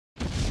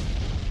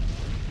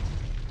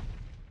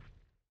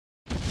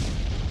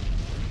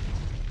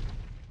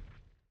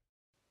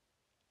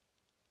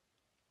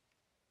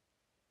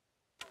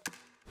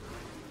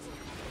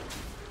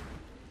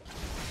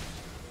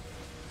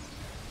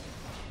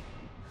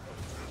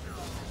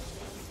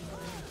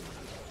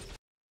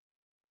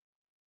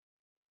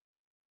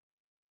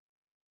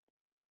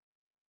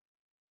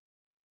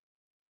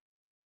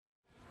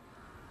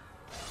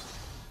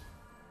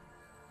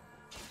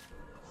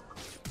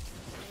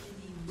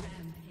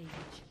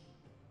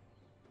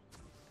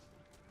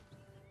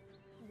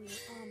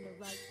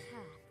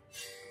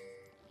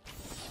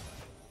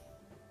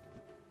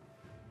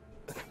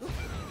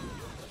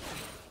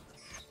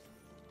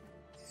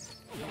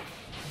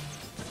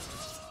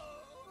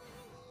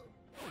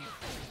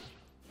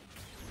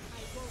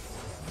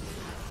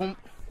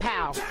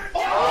Pow.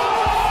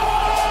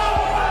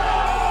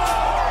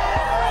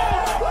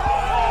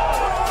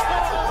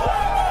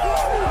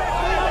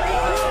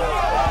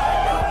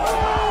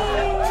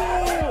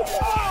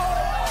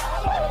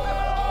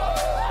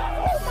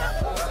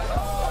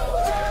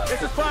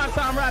 This is prime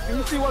time rapping.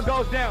 You see what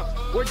goes down.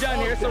 We're done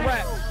here. It's a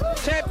wrap.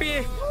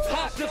 Champion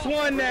Hot just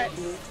won that.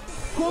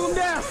 Cool him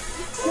down.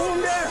 Cool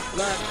him down.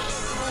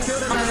 Kill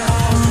them.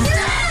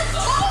 Yes!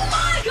 Oh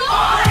my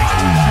God!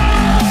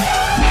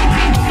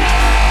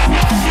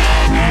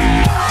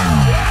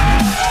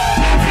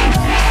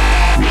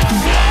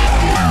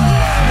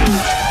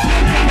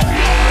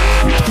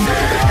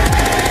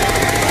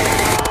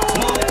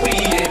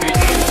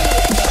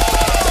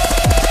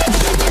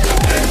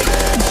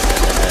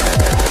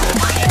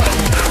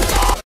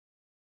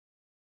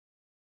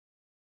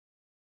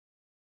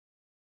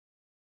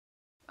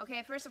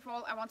 Okay, first of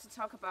all, I want to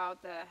talk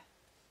about the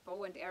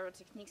bow and arrow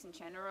techniques in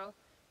general.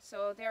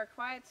 So there are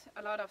quite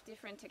a lot of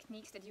different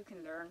techniques that you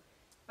can learn,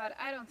 but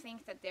I don't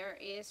think that there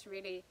is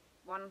really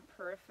one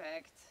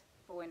perfect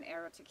bow and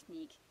arrow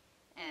technique.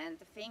 And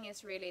the thing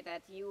is really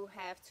that you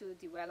have to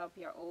develop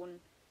your own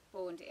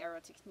bow and arrow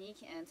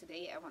technique, and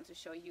today I want to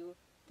show you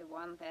the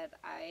one that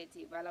I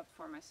developed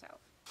for myself.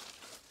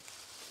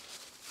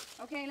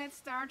 Okay, let's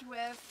start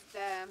with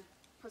the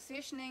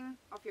positioning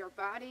of your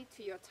body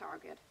to your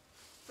target.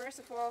 First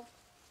of all,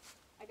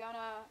 I'm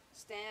gonna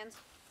stand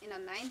in a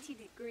 90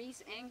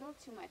 degrees angle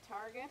to my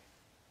target.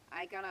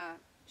 I'm gonna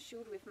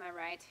shoot with my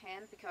right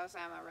hand because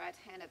I'm a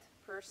right-handed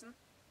person.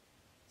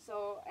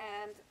 So,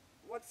 and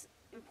what's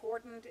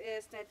important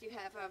is that you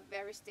have a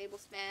very stable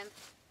stand,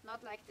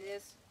 not like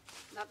this,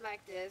 not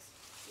like this.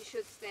 You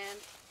should stand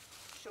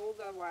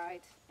shoulder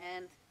wide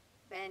and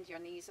bend your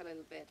knees a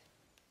little bit.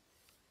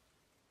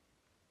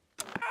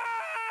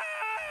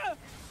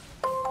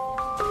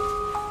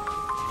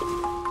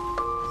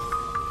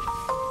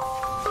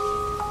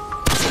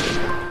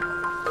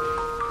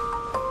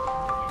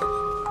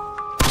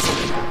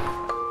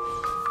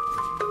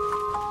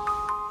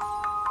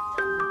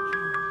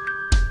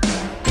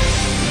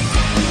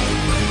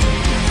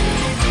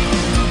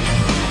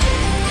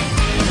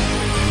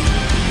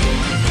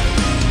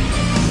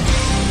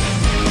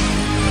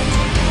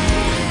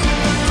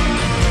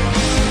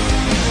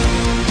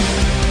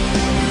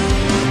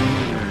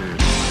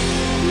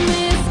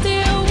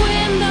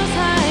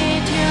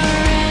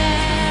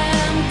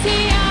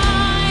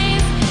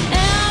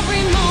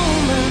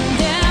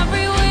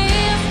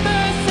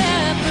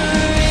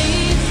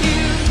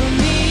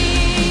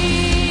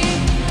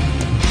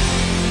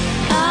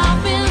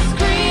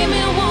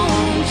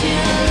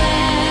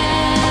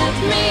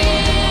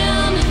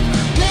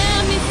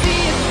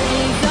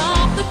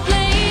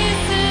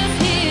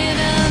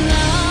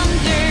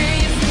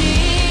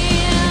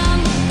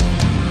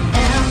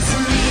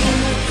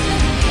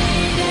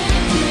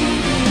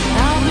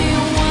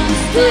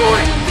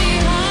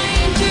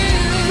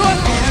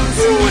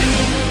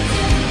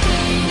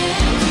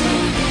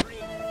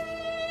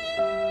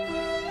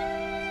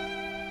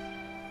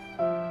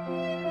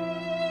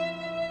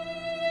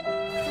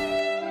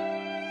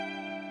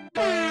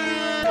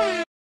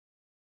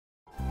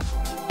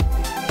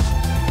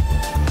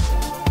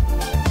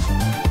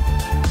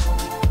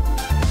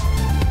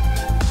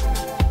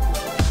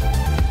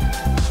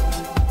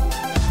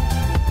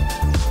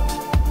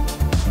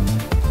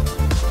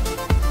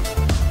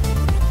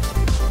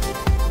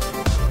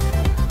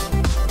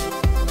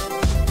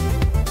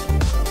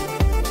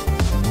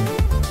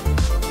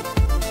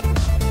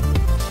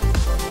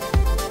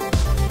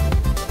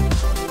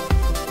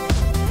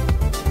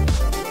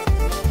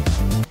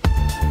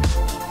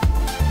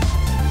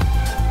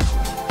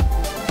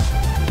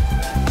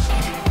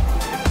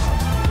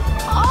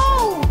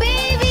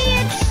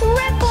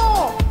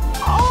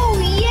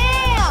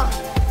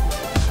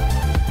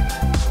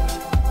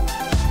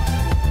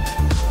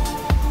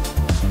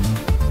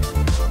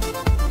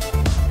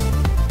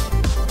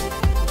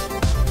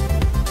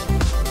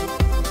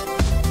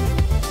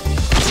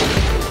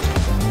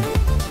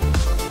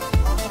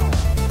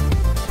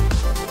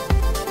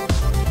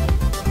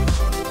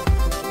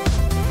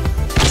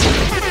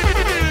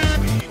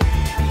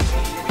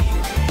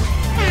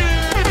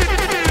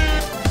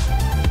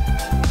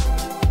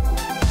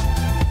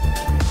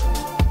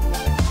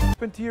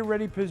 Into your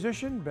ready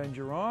position, bend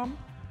your arm,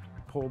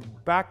 pull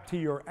back to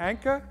your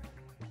anchor,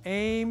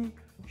 aim,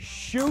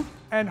 shoot,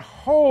 and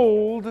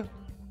hold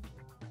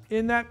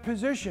in that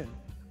position.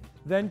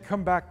 Then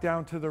come back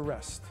down to the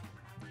rest.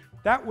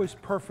 That was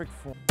perfect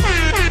form.